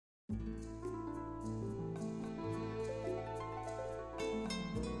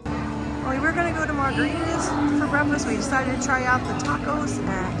we're gonna go to Margaritas for breakfast. We decided to try out the tacos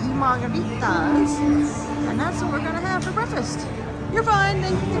at Margaritas, and that's what we're gonna have for breakfast. You're fine,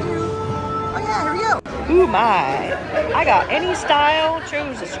 thank you. Oh yeah, here we go. Ooh my! I got any style.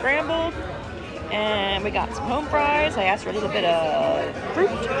 Chose a scrambled, and we got some home fries. I asked for a little bit of fruit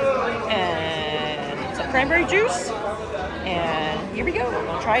and some cranberry juice. And here we go. I'm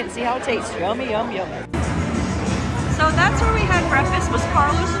gonna try it and see how it tastes. Yummy, yum, yum. So that's where we had breakfast, was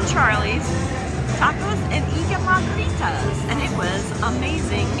Carlos and Charlie's tacos and margaritas, and it was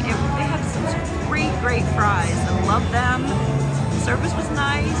amazing. They had some great fries. I love them. The service was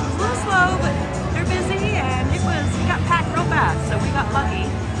nice.